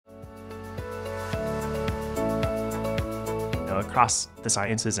across the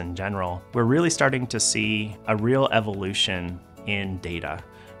sciences in general, we're really starting to see a real evolution in data.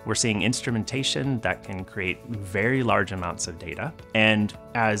 We're seeing instrumentation that can create very large amounts of data. And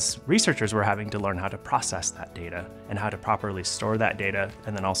as researchers, we're having to learn how to process that data and how to properly store that data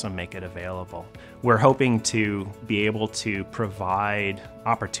and then also make it available. We're hoping to be able to provide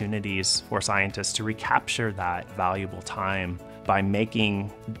opportunities for scientists to recapture that valuable time by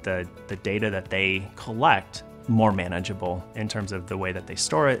making the data that they collect more manageable in terms of the way that they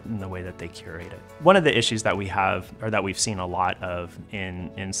store it and the way that they curate it. One of the issues that we have, or that we've seen a lot of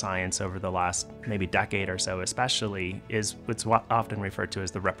in science over the last maybe decade or so especially, is what's often referred to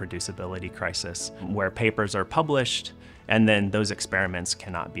as the reproducibility crisis, where papers are published and then those experiments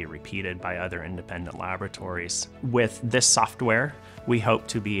cannot be repeated by other independent laboratories. With this software, we hope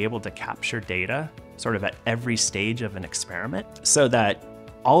to be able to capture data sort of at every stage of an experiment so that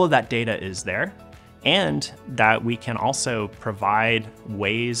all of that data is there, and that we can also provide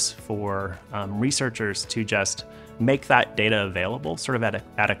ways for researchers to just make that data available sort of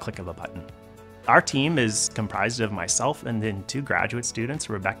at a click of a button. Our team is comprised of myself and then 2 graduate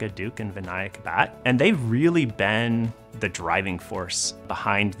students, Rebecca Duke and Vinayak Bhatt, and they've really been the driving force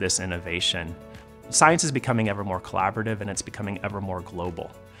behind this innovation. Science is becoming ever more collaborative and it's becoming ever more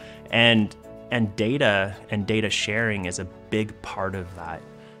global. And data and data sharing is a big part of that.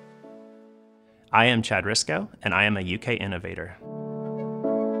 I am Chad Risko, and I am a UK innovator.